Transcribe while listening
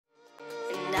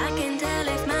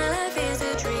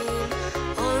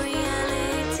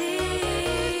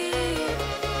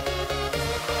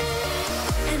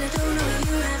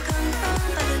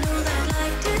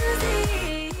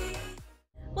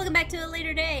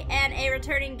a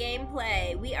returning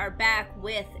gameplay. We are back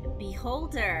with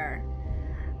Beholder.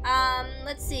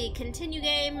 Let's see, continue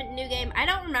game, new game. I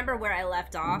don't remember where I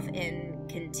left off in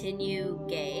continue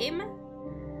game.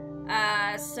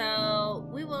 So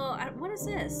we will, what is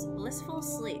this? Blissful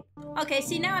sleep. Okay,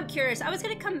 see, now I'm curious. I was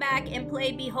gonna come back and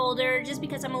play Beholder just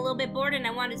because I'm a little bit bored and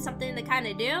I wanted something to kind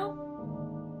of do.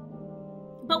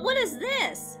 But what is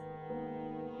this?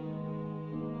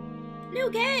 New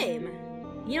game.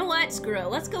 You know what? Screw it.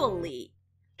 Let's go Elite.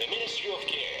 The Ministry of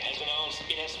Care has announced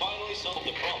it has finally solved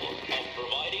the problem of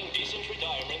providing decent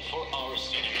retirement for our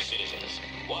senior citizens.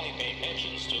 Why pay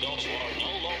pensions to those who are no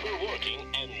longer working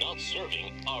and not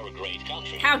serving our great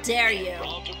country? How dare you?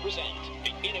 Proud to present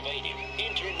the innovative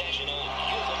International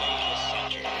Euthanasia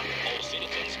Center. All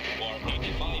citizens who are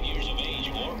 85 years of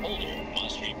age or older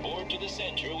must report to the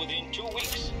center within 2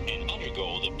 weeks and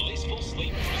undergo the Blissful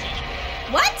sleep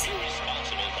procedure. What?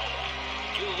 Irresponsible conduct.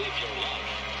 You live your life.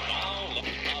 Now let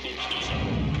others do so.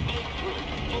 Make room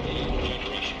for the young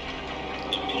generation.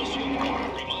 The Ministry of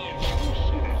Health reminds you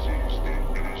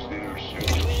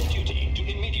on duty to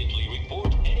immediately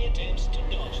report any attempts to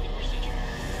dodge the procedure.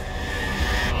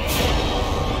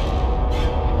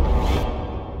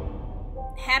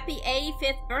 Happy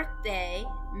 85th birthday,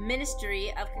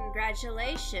 Ministry of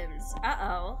Congratulations.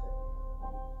 Uh-oh.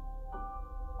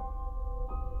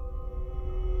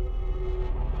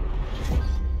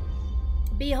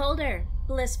 Beholder,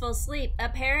 blissful sleep.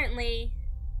 Apparently,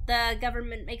 the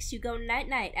government makes you go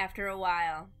night-night after a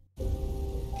while.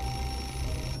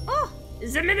 Oh,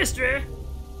 it's the ministry.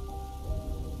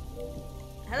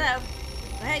 Hello.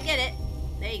 Go ahead, get it.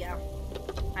 There you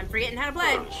go. I'm forgetting how to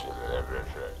play.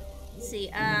 Let's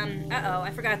see, uh-oh, I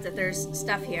forgot that there's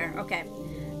stuff here. Okay.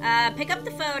 Pick up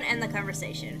the phone and the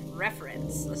conversation.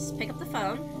 Reference. Let's pick up the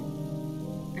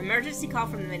phone. Emergency call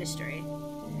from the ministry.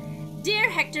 Dear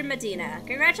Hector Medina,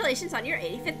 congratulations on your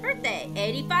 85th birthday.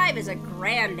 85 is a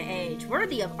grand age,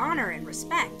 worthy of honor and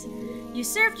respect. You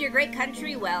served your great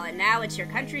country well, and now it's your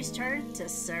country's turn to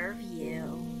serve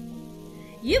you.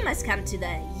 You must come to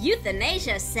the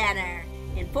Euthanasia Center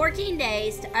in 14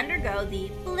 days to undergo the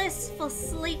Blissful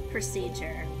sleep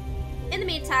procedure. In the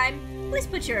meantime, please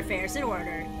put your affairs in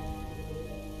order.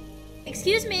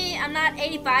 Excuse me, I'm not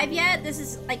 85 yet. This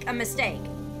is like a mistake.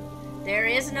 There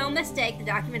is no mistake. The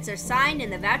documents are signed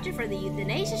and the voucher for the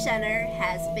Euthanasia Center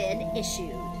has been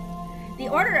issued. The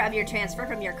order of your transfer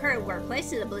from your current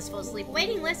workplace to the Blissful Sleep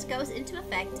waiting list goes into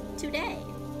effect today.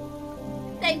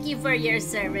 Thank you for your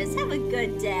service. Have a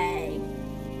good day.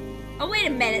 Oh, wait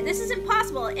a minute. This is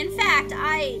impossible. In fact,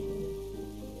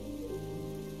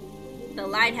 the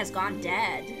line has gone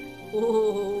dead.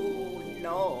 Oh,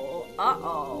 no.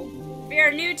 Uh-oh. If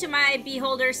you're new to my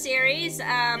Beholder series,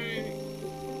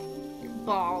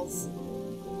 balls.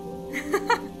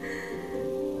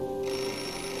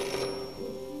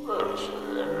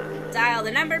 Dial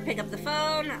the number, pick up the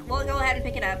phone. We'll go ahead and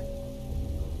pick it up.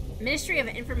 Ministry of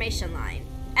Information line.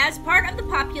 As part of the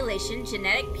Population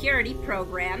Genetic Purity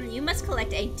Program, you must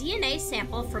collect a DNA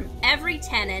sample from every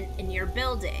tenant in your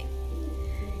building.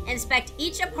 Inspect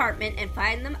each apartment and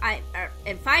find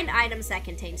items that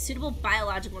contain suitable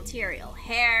biological material: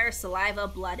 hair, saliva,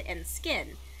 blood, and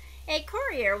skin. A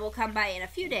courier will come by in a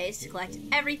few days to collect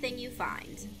everything you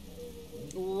find.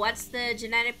 What's the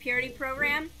Genetic Purity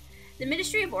Program? The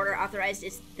Ministry of Order authorized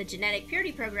the Genetic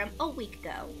Purity Program a week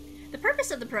ago. The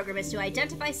purpose of the program is to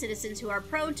identify citizens who are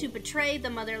prone to betray the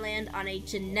motherland on a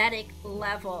genetic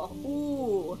level.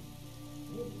 Ooh.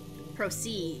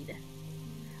 Proceed.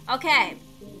 Okay.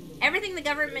 Everything the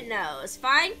government knows.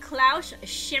 Find Klaus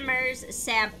Schimmer's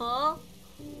sample.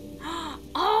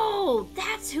 Oh,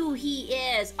 that's who he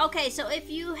is. Okay, so if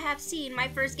you have seen my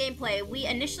first gameplay, we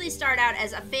initially start out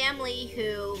as a family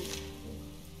who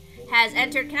has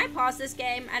entered... Can I pause this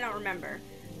game? I don't remember.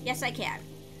 Yes, I can.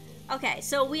 Okay,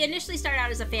 so we initially start out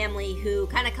as a family who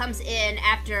kind of comes in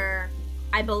after...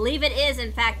 I believe it is,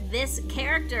 in fact, this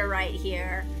character right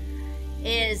here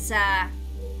is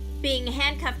being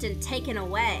handcuffed and taken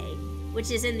away,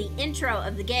 which is in the intro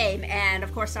of the game, and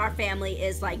of course our family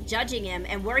is like judging him,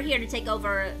 and we're here to take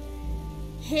over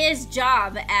his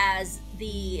job as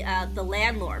the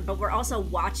landlord, but we're also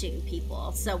watching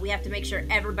people, so we have to make sure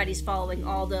everybody's following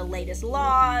all the latest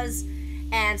laws,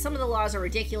 and some of the laws are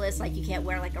ridiculous, like you can't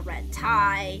wear like a red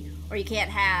tie, or you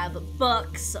can't have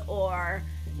books, or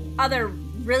other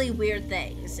really weird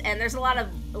things, and there's a lot of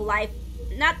life,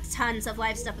 not tons of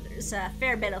life stuff, but there's a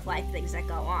fair bit of life things that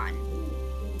go on.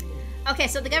 Okay,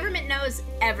 so the government knows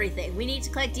everything. We need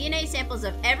to collect DNA samples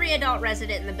of every adult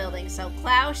resident in the building. So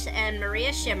Klaus and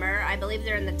Maria Schimmer, I believe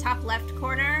they're in the top left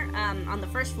corner on the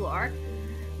first floor.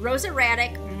 Rosa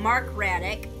Raddick, Mark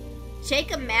Raddick,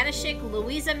 Jacob Manischek,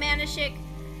 Louisa Manischek,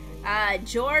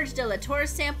 George de la Torre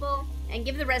sample, and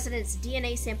give the residents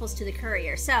DNA samples to the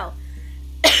courier. So,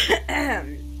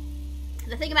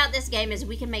 the thing about this game is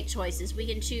we can make choices. We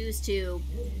can choose to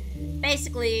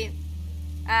basically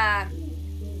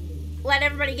let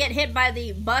everybody get hit by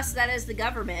the bus that is the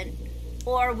government,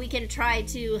 or we can try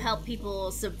to help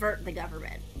people subvert the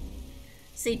government.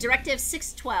 See, Directive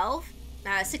 6012,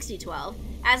 as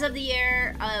of the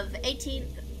year of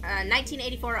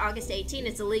 1984, August 18,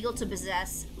 it's illegal to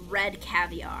possess red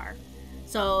caviar.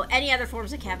 So any other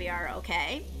forms of caviar are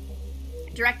okay.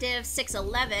 Directive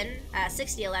 6011,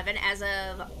 as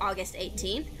of August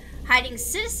 18th, hiding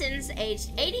citizens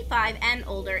aged 85 and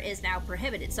older is now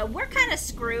prohibited. So we're kind of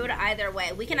screwed either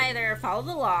way. We can either follow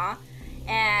the law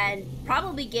and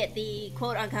probably get the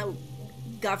quote-unquote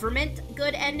government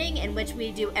good ending, in which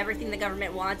we do everything the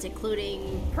government wants,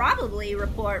 including probably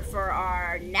report for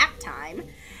our nap time.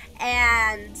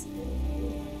 And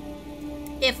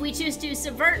if we choose to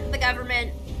subvert the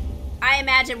government, I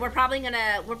imagine we're probably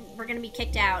gonna we're gonna be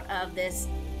kicked out of this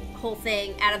whole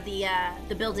thing, out of the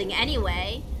building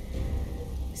anyway.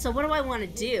 So what do I want to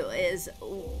do is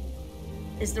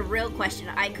the real question.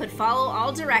 I could follow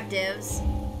all directives,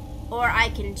 or I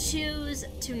can choose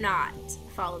to not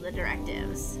follow the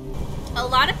directives. A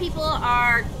lot of people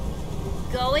are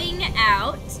going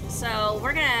out, so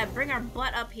we're gonna bring our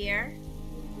butt up here.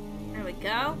 There we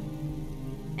go.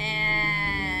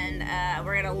 And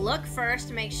we're gonna look first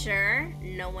to make sure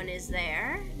no one is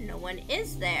there. No one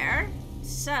is there.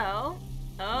 So,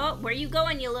 oh, where you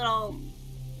going, you little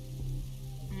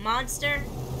monster?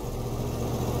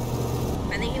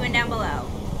 I think he went down below.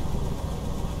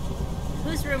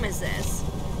 Whose room is this?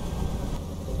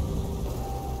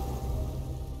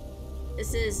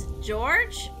 This is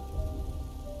George?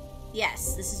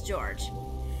 Yes, this is George.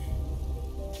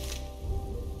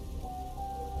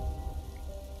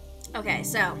 Okay,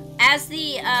 so as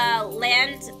the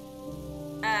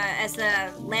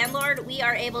landlord, we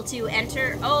are able to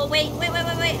enter. Oh, wait!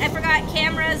 I forgot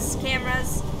cameras.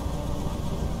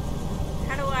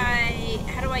 How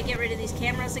do I get rid of these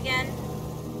cameras again?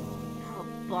 Oh,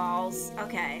 balls.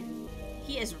 Okay,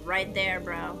 he is right there,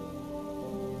 bro.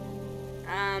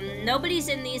 Nobody's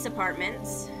in these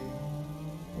apartments.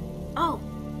 Oh,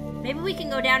 maybe we can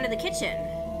go down to the kitchen.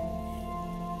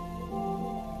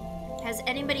 Has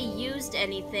anybody used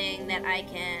anything that I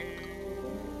can...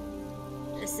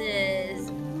 This is...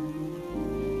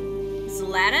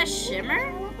 Zlata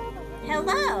Shimmer?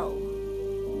 Hello!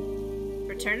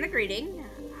 Return the greeting.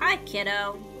 Hi,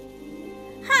 kiddo.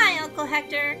 Hi, Uncle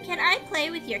Hector. Can I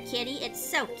play with your kitty? It's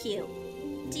so cute.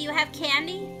 Do you have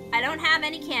candy? I don't have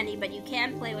any candy, but you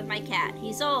can play with my cat.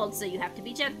 He's old, so you have to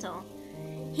be gentle.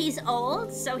 He's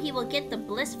old, so he will get the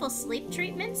blissful sleep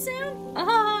treatment soon?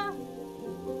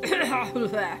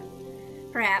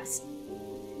 Perhaps.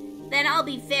 Then I'll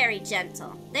be very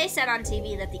gentle. They said on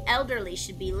TV that the elderly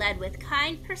should be led with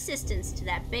kind persistence to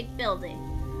that big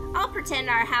building. I'll pretend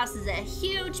our house is a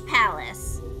huge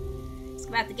palace. Ask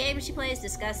about the game she plays,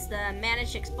 discuss the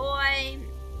Manischek's boy.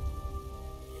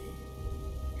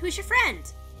 Who's your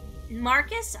friend?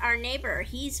 Marcus, our neighbor.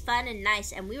 He's fun and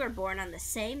nice, and we were born on the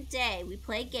same day. We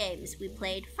play games. We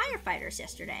played firefighters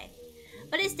yesterday.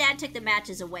 But his dad took the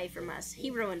matches away from us.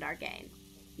 He ruined our game.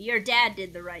 Your dad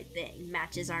did the right thing.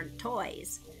 Matches aren't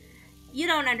toys. You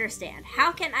don't understand.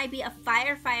 How can I be a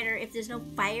firefighter if there's no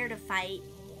fire to fight?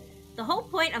 The whole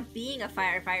point of being a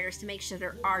firefighter is to make sure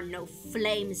there are no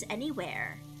flames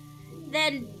anywhere.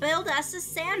 Then build us a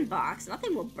sandbox.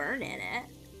 Nothing will burn in it.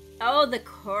 Oh, the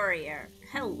courier.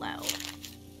 Hello.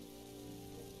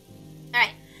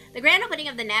 Alright. The grand opening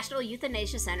of the National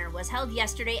Euthanasia Center was held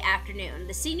yesterday afternoon.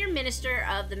 The senior minister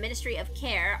of the Ministry of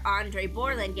Care, Andre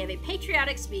Borland, gave a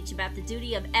patriotic speech about the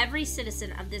duty of every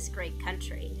citizen of this great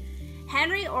country.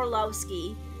 Henry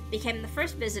Orlovsky became the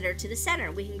first visitor to the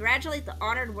center. We congratulate the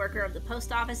honored worker of the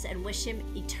post office and wish him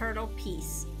eternal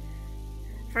peace.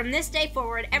 From this day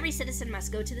forward, every citizen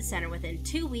must go to the center within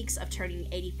 2 weeks of turning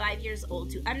 85 years old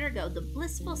to undergo the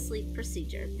blissful sleep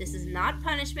procedure. This is not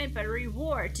punishment, but a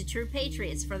reward to true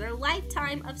patriots for their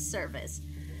lifetime of service.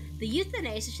 The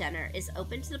Euthanasia Center is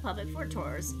open to the public for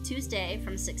tours Tuesday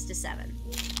from 6 to 7.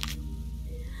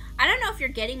 I don't know if you're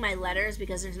getting my letters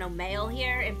because there's no mail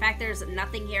here. In fact, there's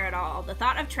nothing here at all. The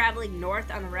thought of traveling north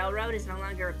on the railroad is no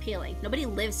longer appealing. Nobody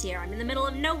lives here. I'm in the middle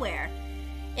of nowhere.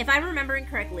 If I'm remembering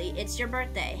correctly, it's your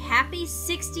birthday. Happy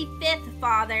 65th,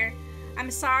 Father.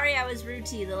 I'm sorry I was rude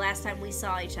to you the last time we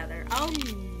saw each other. Oh,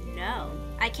 no.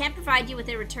 I can't provide you with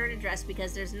a return address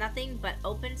because there's nothing but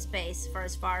open space for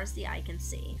as far as the eye can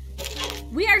see.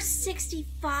 We are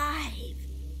 65.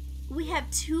 We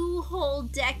have 2 whole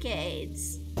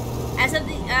decades. As of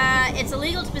the, it's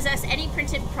illegal to possess any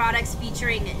printed products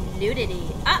featuring nudity.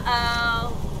 Uh-oh.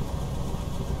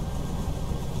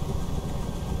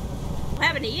 What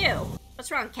happened to you?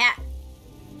 What's wrong, cat?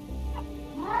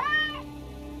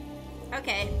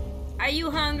 Okay. Are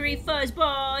you hungry,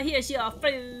 fuzzball? Here's your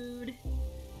food.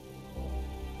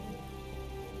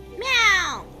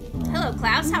 Meow! Hello,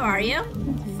 Klaus. How are you?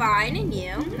 Fine, and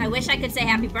you? I wish I could say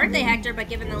happy birthday, Hector, but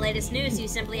given the latest news, you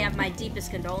simply have my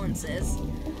deepest condolences.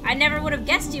 I never would have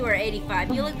guessed you were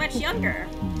 85. You look much younger.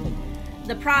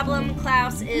 The problem,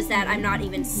 Klaus, is that I'm not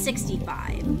even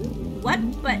 65.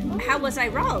 What? But how was I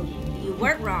wrong? You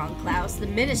weren't wrong, Klaus. The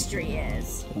ministry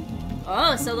is.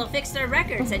 Oh, so they'll fix their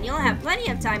records, and you'll have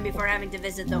plenty of time before having to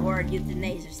visit the Horde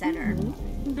Euthanasia Center.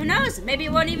 Who knows? Maybe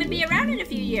it won't even be around in a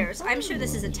few years. I'm sure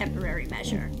this is a temporary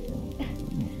measure.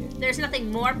 There's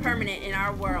nothing more permanent in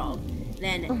our world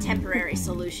than temporary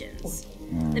solutions.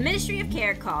 The Ministry of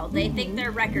Care called. They think their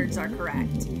records are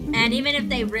correct. And even if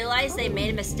they realize they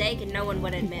made a mistake, no one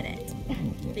would admit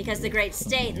it. Because the great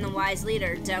state and the wise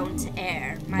leader don't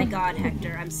err. My God,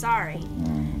 Hector, I'm sorry.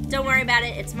 Don't worry about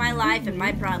it. It's my life and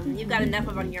my problem. You've got enough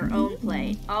of on your own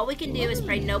plate. All we can do is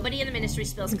pray nobody in the ministry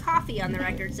spills coffee on the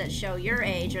records that show your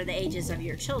age or the ages of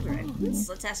your children.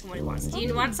 So let's ask him what he wants. Do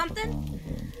you want something?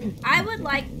 I would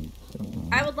like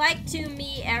to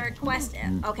make a request.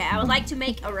 Okay, I would like to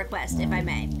make a request, if I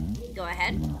may. Go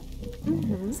ahead.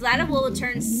 Zlata will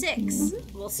turn 6.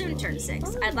 Will soon turn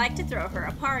 6. I'd like to throw her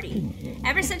a party.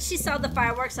 Ever since she saw the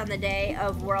fireworks on the day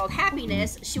of World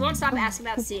Happiness, she won't stop asking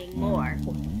about seeing more.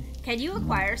 Can you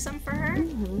acquire some for her?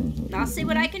 I'll see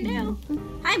what I can do.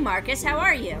 Hi, Marcus. How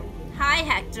are you? Hi,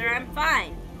 Hector. I'm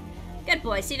fine. Good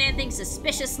boy. Seen anything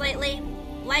suspicious lately?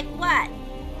 Like what?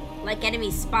 Like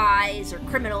enemy spies or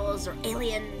criminals or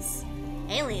aliens?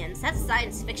 Aliens? That's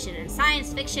science fiction, and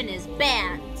science fiction is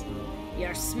banned.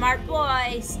 You're a smart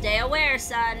boy. Stay aware,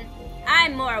 son.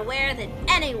 I'm more aware than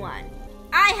anyone.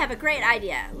 I have a great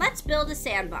idea. Let's build a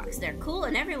sandbox. They're cool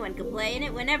and everyone can play in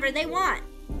it whenever they want.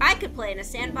 I could play in a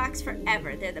sandbox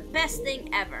forever. They're the best thing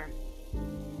ever.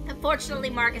 Unfortunately,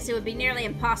 Marcus, it would be nearly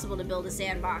impossible to build a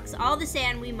sandbox. All the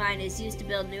sand we mine is used to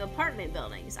build new apartment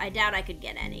buildings. I doubt I could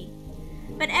get any.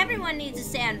 But everyone needs a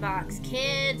sandbox.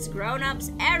 Kids,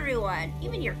 grown-ups, everyone.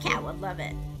 Even your cat would love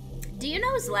it. Do you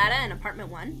know Zlata in apartment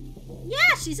 1?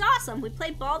 Yeah, she's awesome. We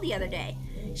played ball the other day.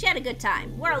 She had a good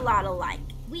time. We're a lot alike.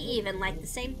 We even like the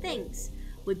same things.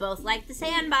 We both like the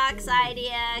sandbox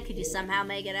idea. Could you somehow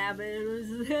make it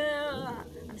happen?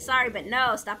 I'm sorry, but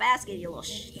no. Stop asking, you little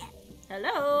shit.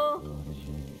 Hello?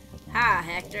 Hi,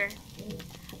 Hector.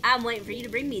 I'm waiting for you to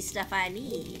bring me stuff I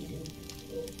need.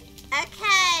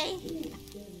 Okay.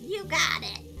 You got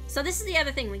it. So this is the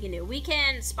other thing we can do. We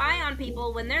can spy on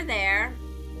people when they're there,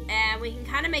 and we can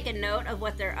kind of make a note of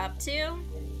what they're up to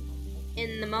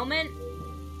in the moment.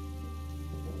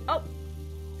 Oh,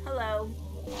 hello.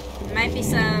 Might be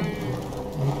some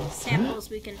samples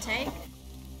we can take.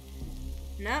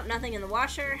 Nope, nothing in the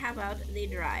washer. How about the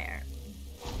dryer?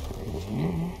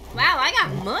 Wow, I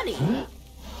got money.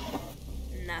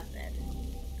 Nothing.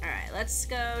 Alright, let's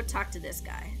go talk to this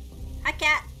guy. Hi,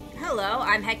 cat. Hello,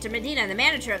 I'm Hector Medina, the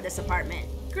manager of this apartment.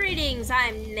 Greetings,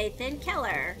 I'm Nathan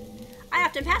Keller. I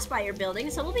often pass by your building,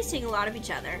 so we'll be seeing a lot of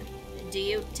each other. Do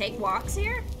you take walks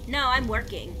here? No, I'm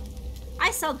working.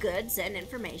 I sell goods and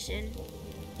information.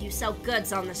 You sell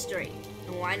goods on the street.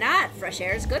 Why not? Fresh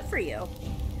air is good for you.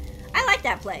 I like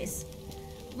that place.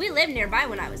 We lived nearby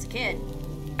when I was a kid.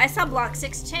 I saw Block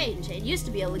 6 change. It used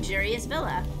to be a luxurious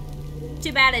villa.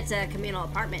 Too bad it's a communal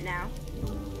apartment now.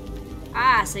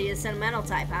 Ah, so you're the sentimental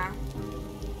type, huh?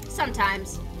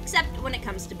 Sometimes, except when it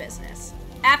comes to business.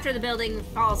 After the building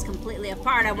falls completely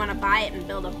apart, I want to buy it and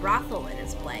build a brothel in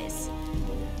its place.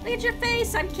 Look at your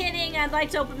face. I'm kidding. I'd like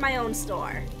to open my own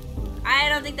store. I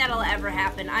don't think that'll ever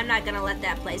happen. I'm not gonna let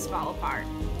that place fall apart.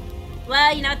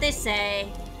 Well, you know what they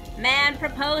say. Man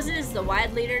proposes, the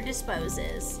wide leader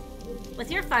disposes.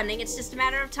 With your funding, it's just a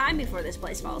matter of time before this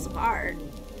place falls apart.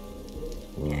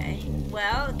 Okay.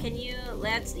 Well, can you,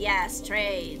 yes,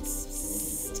 trades.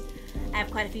 Psst. I have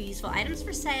quite a few useful items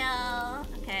for sale.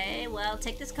 Okay, well,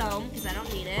 take this comb, because I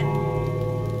don't need it.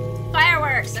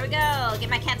 Fireworks, there we go. Get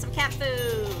my cat some cat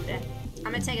food.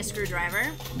 I'm gonna take a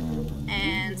screwdriver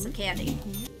and some candy.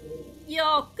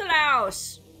 Yo,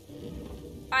 Klaus!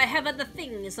 I have other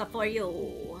things for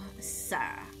you, sir.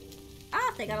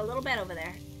 Ah, they got a little bed over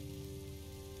there.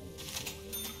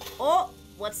 Oh,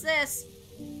 what's this?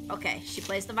 Okay, she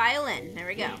plays the violin. There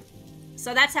we go.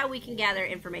 So that's how we can gather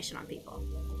information on people.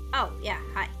 Oh, yeah,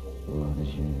 hi.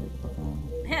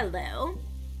 Hello.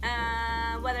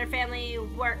 Weather family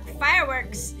work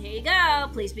fireworks. Here you go.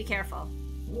 Please be careful.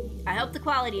 I hope the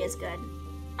quality is good.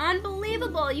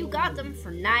 Unbelievable. You got them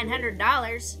for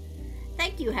 $900.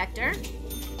 Thank you, Hector.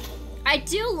 I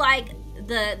do like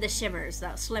the shimmers, though.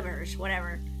 Slimmers,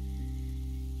 whatever.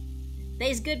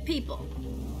 They's good people.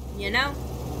 You know?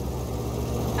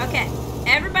 Okay.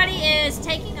 Everybody is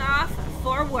taking off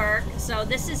for work, so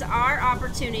this is our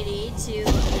opportunity to...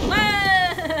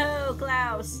 Whoa!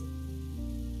 Klaus.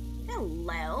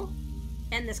 Hello.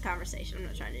 End this conversation. I'm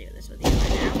not trying to do this with you right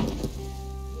now.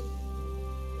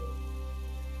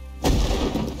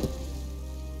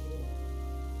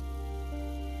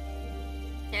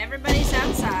 Everybody's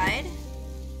outside.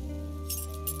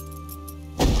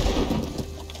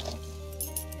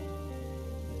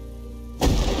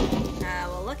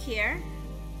 We'll look here.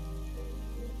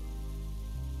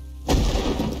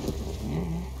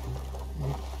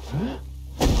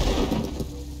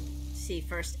 See,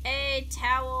 first aid,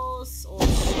 towels, old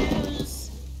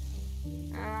shoes,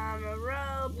 a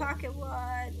robe, pocket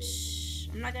watch.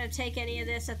 I'm not gonna take any of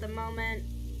this at the moment.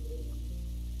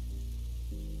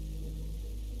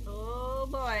 Oh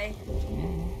boy.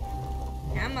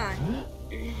 Come on.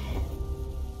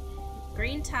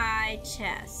 Green tie,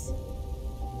 chest.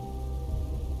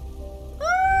 Ooh,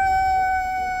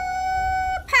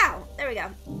 pow! There we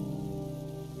go.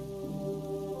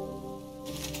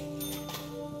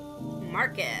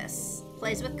 Marcus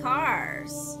plays with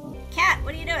cars. Cat,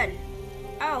 what are you doing?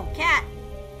 Oh, Cat.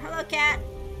 Hello, Cat.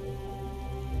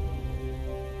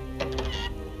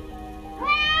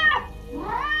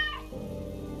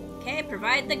 Okay,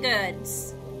 provide the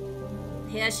goods.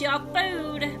 Here's your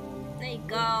food. There you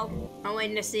go. I'm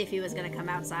waiting to see if he was gonna come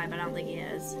outside, but I don't think he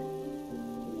is.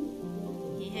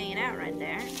 He hanging out right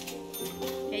there.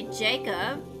 Okay,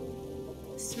 Jacob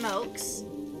smokes.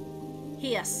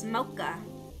 He a smoker.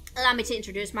 Allow me to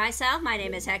introduce myself. My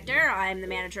name is Hector. I'm the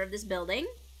manager of this building.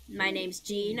 My name's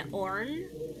Jean Orn.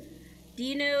 Do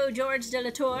you know George de la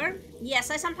Tour?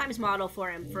 Yes, I sometimes model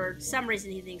for him. For some reason,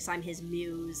 he thinks I'm his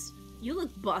muse. You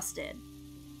look busted.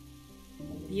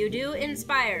 You do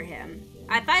inspire him.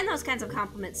 I find those kinds of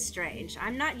compliments strange.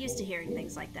 I'm not used to hearing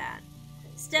things like that.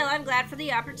 Still, I'm glad for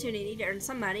the opportunity to earn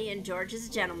some money, and George is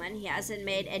a gentleman. He hasn't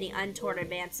made any untoward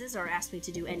advances or asked me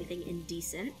to do anything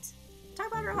indecent. Talk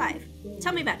about her life.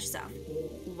 Tell me about yourself.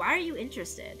 Why are you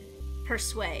interested?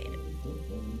 Persuade.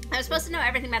 I was supposed to know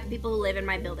everything about the people who live in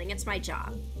my building. It's my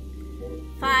job.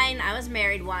 Fine, I was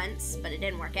married once, but it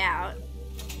didn't work out.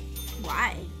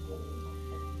 Why?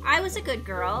 I was a good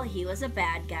girl. He was a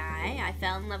bad guy. I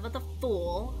fell in love with a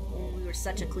fool. We were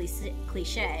such a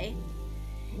cliche.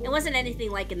 It wasn't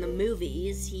anything like in the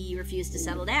movies. He refused to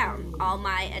settle down. All of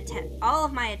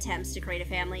my attempts to create a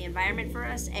family environment for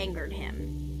us angered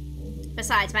him.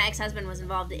 Besides, my ex-husband was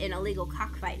involved in illegal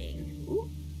cockfighting. Ooh.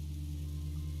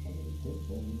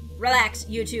 Relax,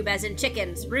 YouTube, as in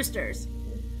chickens, roosters.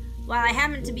 While I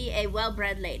happen to be a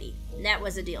well-bred lady, that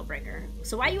was a deal breaker.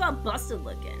 So why are you all busted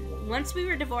looking? Once we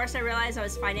were divorced, I realized I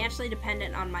was financially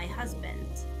dependent on my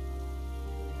husband.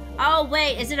 Oh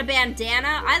wait, is it a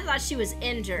bandana? I thought she was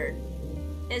injured.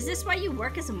 Is this why you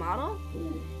work as a model?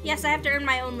 Yes, I have to earn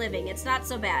my own living. It's not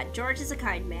so bad. George is a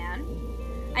kind man.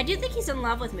 I do think he's in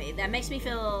love with me. That makes me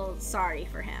feel sorry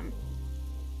for him.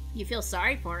 You feel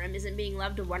sorry for him? Isn't being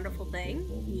loved a wonderful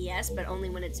thing? Yes, but only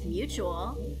when it's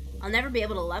mutual. I'll never be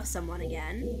able to love someone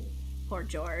again. Poor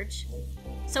George.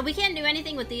 So we can't do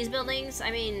anything with these buildings?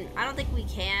 I mean, I don't think we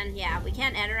can. Yeah, we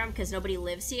can't enter them because nobody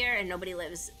lives here and nobody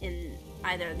lives in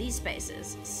either of these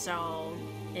spaces. So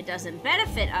it doesn't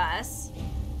benefit us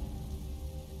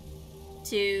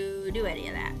to do any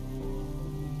of that.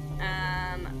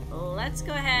 Let's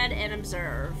go ahead and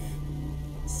observe.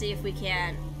 See if we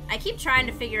can. I keep trying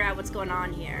to figure out what's going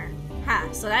on here.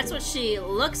 Huh, so that's what she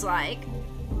looks like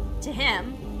to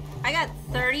him. I got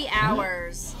 30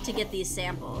 hours to get these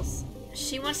samples.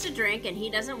 She wants to drink and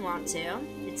he doesn't want to.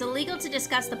 It's illegal to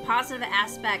discuss the positive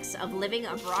aspects of living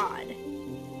abroad.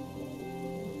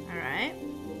 Alright.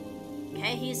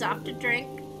 Okay, he's off to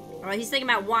drink. Oh, he's thinking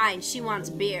about wine. She wants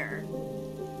beer.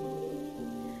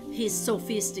 He's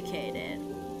sophisticated.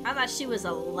 I thought she was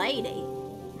a lady.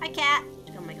 Hi, cat.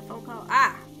 She's gonna make a phone call.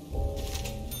 Ah.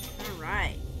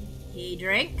 Alright. He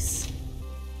drinks.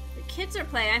 The kids are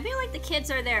playing. I feel like the kids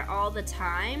are there all the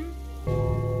time.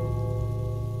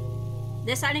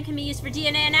 This item can be used for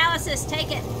DNA analysis. Take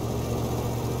it.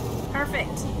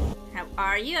 Perfect. How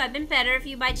are you? I've been better. If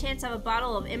you by chance have a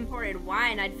bottle of imported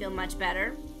wine, I'd feel much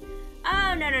better.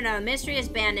 Oh, no. Mystery has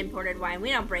banned imported wine. We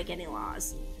don't break any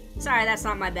laws. Sorry, that's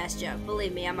not my best joke.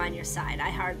 Believe me, I'm on your side. I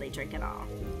hardly drink at all.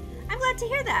 I'm glad to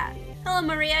hear that. Hello,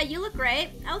 Maria. You look great.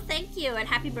 Oh, thank you. And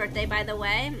happy birthday, by the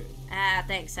way.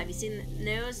 Thanks. Have you seen the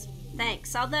news?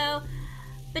 Thanks. Although,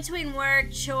 between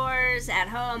work, chores, at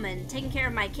home, and taking care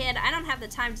of my kid, I don't have the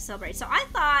time to celebrate. So I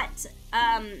thought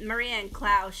Maria and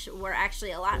Klaus were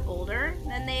actually a lot older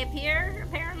than they appear,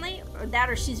 apparently. Or that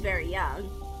or she's very young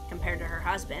compared to her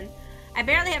husband. I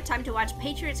barely have time to watch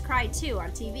Patriots Cry 2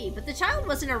 on TV, but the child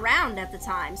wasn't around at the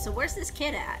time, so where's this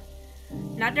kid at?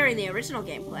 Not during the original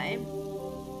gameplay.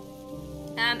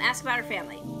 Ask about her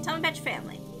family. Tell me about your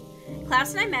family.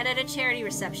 Klaus and I met at a charity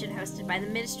reception hosted by the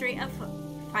Ministry of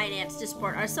Finance to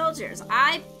support our soldiers.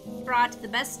 I brought the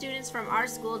best students from our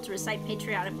school to recite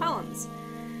patriotic poems.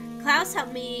 Klaus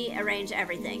helped me arrange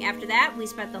everything. After that, we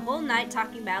spent the whole night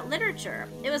talking about literature.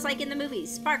 It was like in the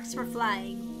movies, sparks were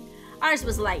flying. Ours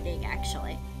was lightning,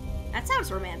 actually. That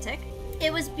sounds romantic.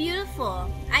 It was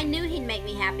beautiful. I knew he'd make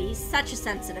me happy. He's such a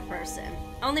sensitive person.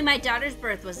 Only my daughter's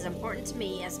birth was as important to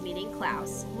me as meeting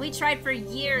Klaus. We tried for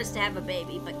years to have a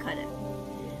baby, but couldn't.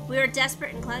 We were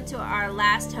desperate and clung to our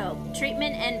last hope,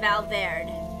 treatment in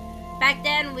Valverde. Back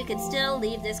then, we could still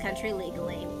leave this country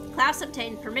legally. Klaus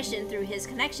obtained permission through his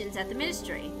connections at the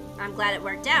ministry. I'm glad it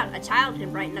worked out. A child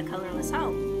can brighten a colorless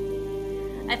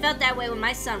home. I felt that way when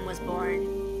my son was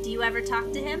born. Do you ever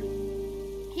talk to him?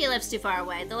 He lives too far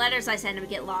away. The letters I send him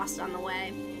get lost on the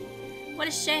way. What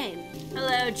a shame.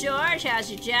 Hello, George. How's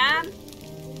your job?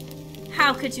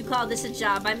 How could you call this a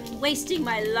job? I'm wasting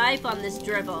my life on this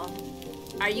drivel.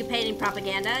 Are you painting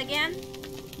propaganda again?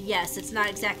 Yes, it's not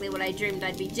exactly what I dreamed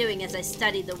I'd be doing as I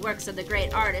studied the works of the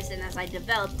great artist and as I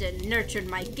developed and nurtured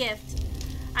my gift.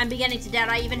 I'm beginning to doubt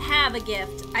I even have a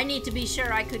gift. I need to be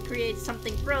sure I could create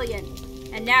something brilliant.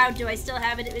 And now, do I still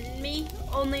have it in me?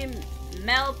 Only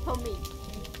Melpomene.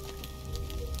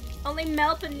 Only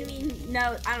Melpomene.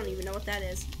 No, I don't even know what that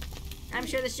is. I'm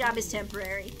sure this job is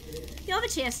temporary. You'll have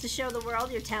a chance to show the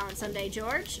world your talent someday,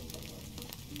 George.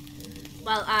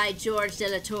 While I, George de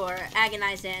la Tour,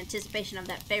 agonized in anticipation of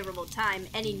that favorable time,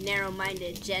 any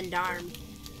narrow-minded gendarme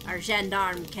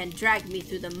can drag me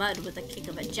through the mud with a kick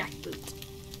of a jackboot.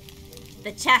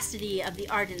 The chastity of the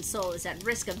ardent soul is at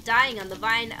risk of dying on the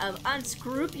vine of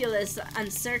unscrupulous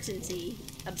obscenity.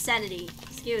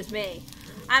 Excuse me.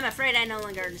 I'm afraid I no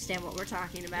longer understand what we're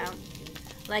talking about.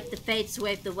 Like the fates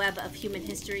wave the web of human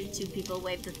history, two people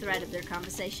wave the thread of their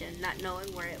conversation, not knowing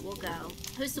where it will go.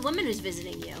 Who's the woman who's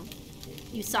visiting you?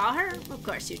 You saw her? Of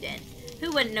course you did.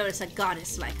 Who wouldn't notice a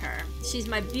goddess like her? She's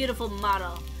my beautiful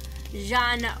model,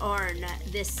 Jeanne Orne.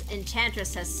 This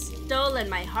enchantress has stolen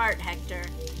my heart, Hector.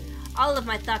 All of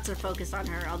my thoughts are focused on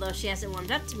her, although she hasn't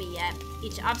warmed up to me yet.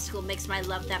 Each obstacle makes my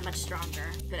love that much stronger.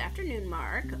 Good afternoon,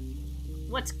 Mark.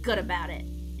 What's good about it?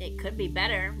 It could be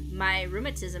better. My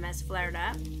rheumatism has flared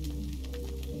up.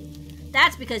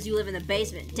 That's because you live in the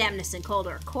basement. Dampness and cold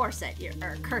are a curse at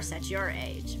your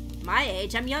age. My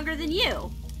age? I'm younger than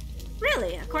you.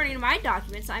 Really? According to my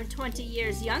documents, I'm 20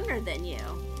 years younger than you.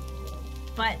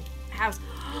 But how's...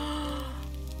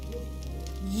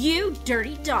 You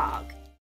dirty dog.